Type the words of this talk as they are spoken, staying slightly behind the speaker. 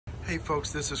Hey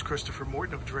folks, this is Christopher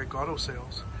Morton of Drake Auto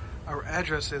Sales. Our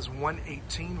address is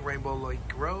 118 Rainbow Lake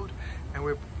Road, and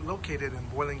we're located in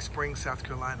Boiling Springs, South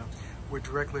Carolina. We're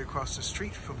directly across the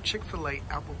street from Chick-fil-A,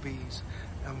 Applebee's,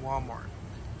 and Walmart.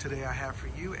 Today I have for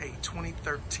you a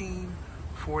 2013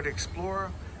 Ford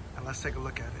Explorer, and let's take a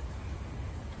look at it.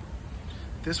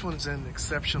 This one's in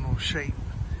exceptional shape,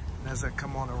 and as I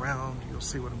come on around, you'll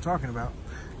see what I'm talking about.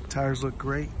 Tires look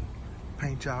great,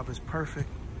 paint job is perfect.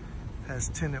 Has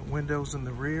tinted windows in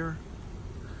the rear,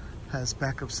 has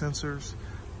backup sensors,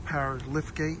 powered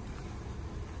liftgate,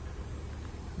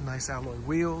 nice alloy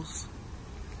wheels,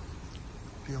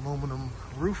 the aluminum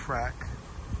roof rack,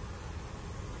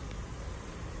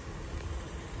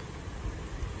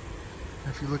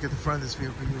 if you look at the front of this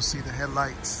vehicle, you'll see the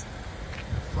headlights,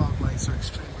 the fog lights are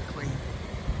extremely clean.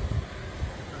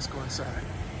 Let's go inside.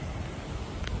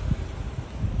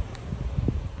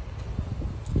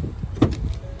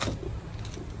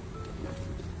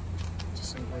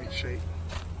 In great shape,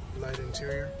 light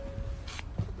interior.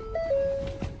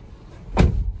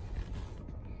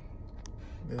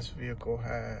 This vehicle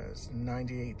has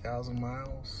 98,000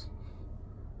 miles.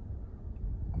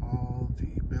 All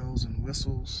the bells and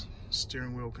whistles,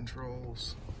 steering wheel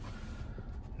controls,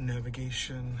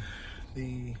 navigation,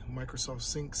 the Microsoft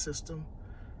Sync system,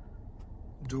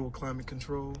 dual climate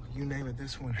control, you name it,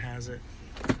 this one has it.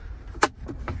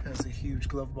 Has a huge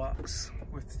glove box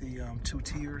with the 2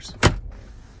 tiers.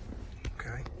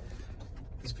 Okay,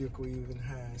 this vehicle even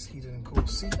has heated and cooled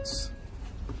seats,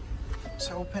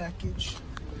 tow package.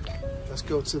 Let's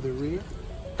go to the rear.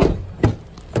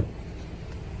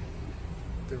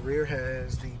 The rear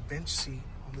has the bench seat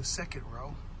on the second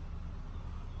row.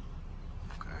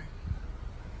 Okay,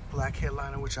 black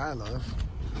headliner, which I love,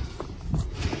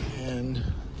 and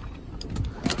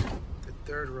the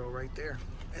third row right there,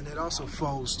 and it also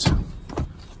folds too.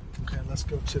 Okay, let's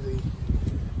go to the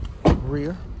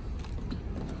rear.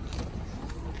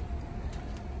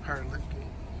 Power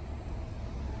liftgate.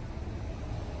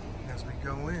 As we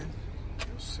go in,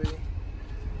 you'll see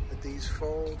that these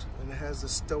fold, and it has the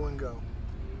stow and go.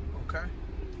 Okay,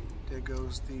 there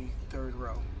goes the third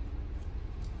row.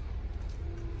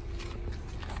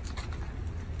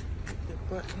 Hit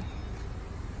button.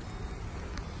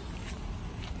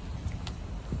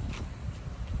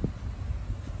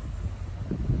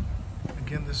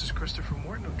 Again, this is Christopher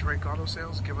Morton of Drake Auto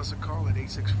Sales. Give us a call at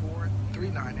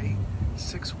 864-398-6110.